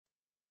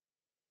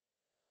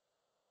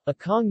A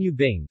Cong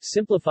Yubing,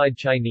 simplified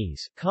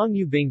Chinese, Cong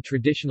Yubing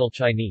traditional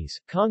Chinese,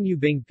 Cong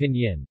Yubing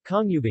pinyin,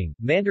 Cong Yubing,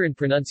 Mandarin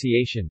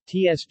pronunciation,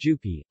 Ts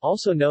Jupi,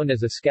 also known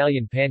as a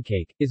scallion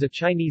pancake, is a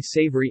Chinese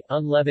savory,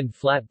 unleavened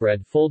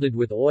flatbread folded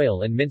with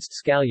oil and minced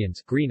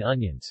scallions, green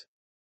onions.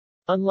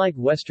 Unlike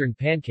Western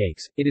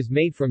pancakes, it is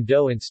made from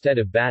dough instead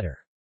of batter.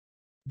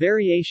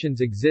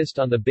 Variations exist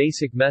on the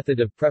basic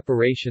method of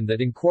preparation that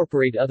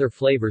incorporate other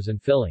flavors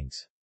and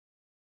fillings.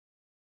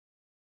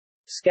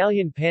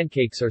 Scallion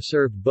pancakes are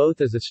served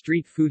both as a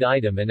street food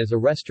item and as a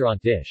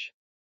restaurant dish.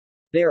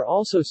 They are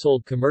also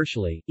sold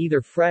commercially,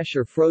 either fresh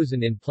or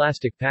frozen in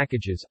plastic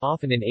packages,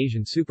 often in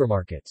Asian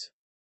supermarkets.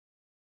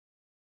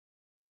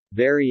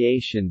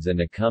 Variations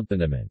and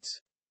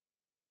accompaniments.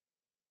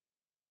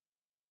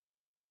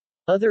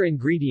 Other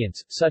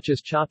ingredients, such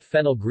as chopped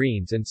fennel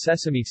greens and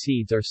sesame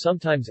seeds, are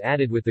sometimes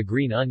added with the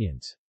green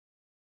onions.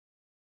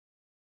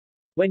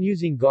 When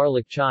using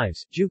garlic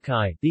chives,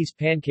 jukai, these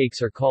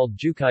pancakes are called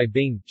jukai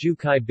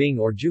bing,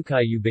 or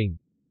jukai yubing.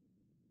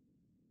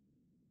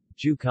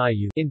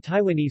 Jukai. In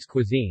Taiwanese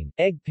cuisine,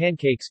 egg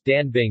pancakes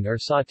danbing are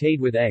sautéed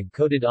with egg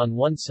coated on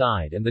one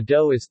side and the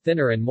dough is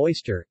thinner and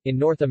moister. In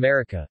North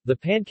America, the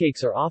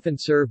pancakes are often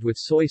served with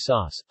soy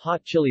sauce,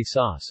 hot chili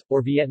sauce,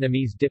 or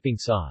Vietnamese dipping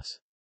sauce.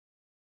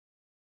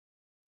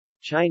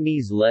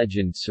 Chinese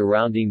legend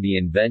surrounding the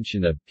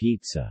invention of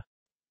pizza.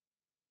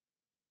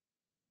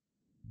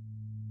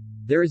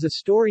 There is a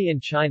story in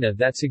China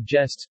that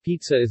suggests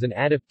pizza is an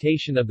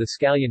adaptation of the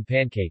scallion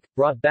pancake,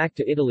 brought back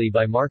to Italy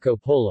by Marco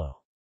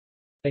Polo.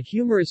 A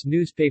humorous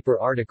newspaper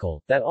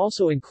article, that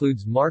also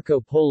includes Marco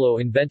Polo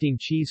inventing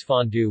cheese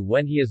fondue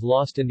when he is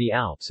lost in the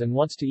Alps and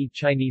wants to eat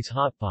Chinese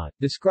hot pot,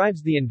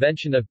 describes the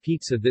invention of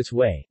pizza this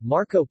way.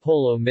 Marco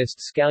Polo missed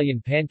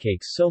scallion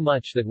pancakes so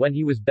much that when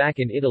he was back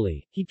in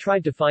Italy, he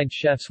tried to find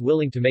chefs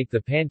willing to make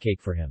the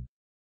pancake for him.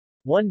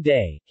 One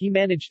day, he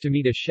managed to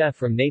meet a chef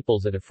from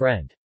Naples at a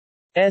friend's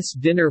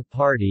dinner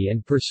party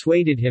and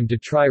persuaded him to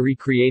try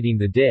recreating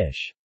the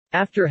dish.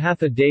 After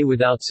half a day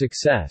without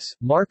success,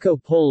 Marco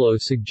Polo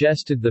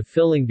suggested the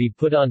filling be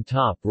put on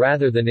top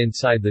rather than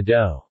inside the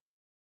dough.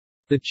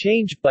 The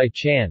change, by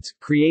chance,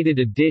 created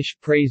a dish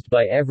praised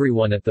by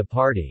everyone at the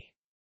party.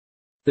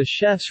 The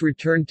chefs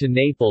returned to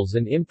Naples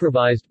and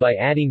improvised by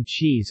adding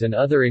cheese and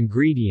other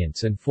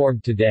ingredients and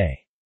formed today's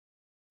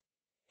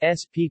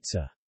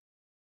pizza.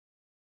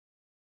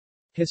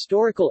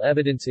 Historical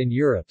evidence in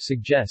Europe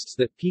suggests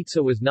that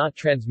pizza was not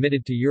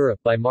transmitted to Europe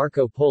by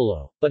Marco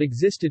Polo, but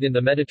existed in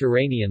the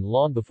Mediterranean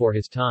long before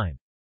his time.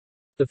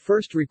 The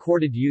first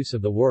recorded use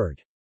of the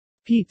word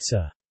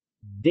pizza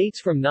dates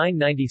from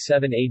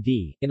 997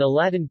 AD, in a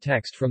Latin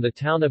text from the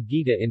town of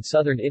Gaeta in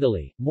southern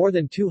Italy, more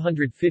than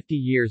 250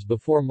 years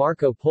before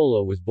Marco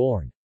Polo was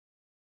born.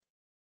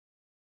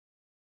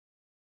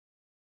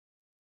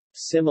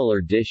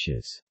 Similar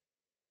dishes.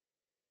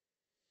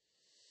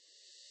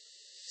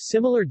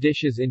 Similar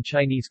dishes in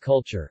Chinese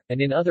culture, and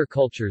in other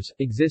cultures,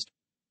 exist.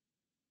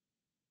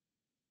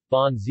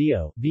 Bánh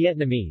xèo,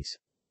 Vietnamese.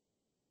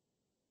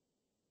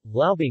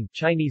 Laobing,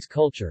 Chinese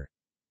culture.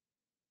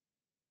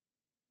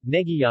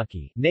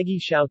 Negiyaki, negi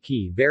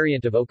shaoqi,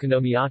 variant of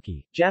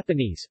okonomiyaki,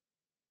 Japanese.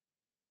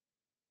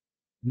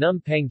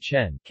 Num pang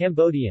chen,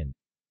 Cambodian.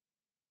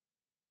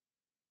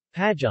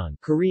 Pajon,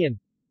 Korean.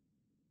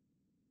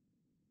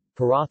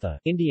 Paratha,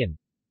 Indian.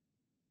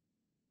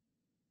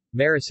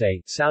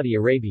 Marisay, Saudi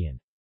Arabian.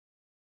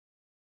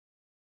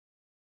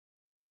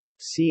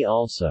 See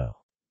also: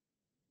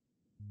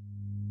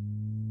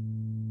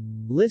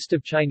 List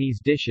of Chinese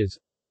dishes,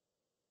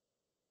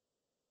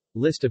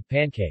 List of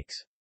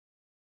pancakes.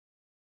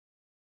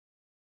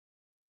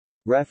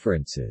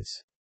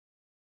 References.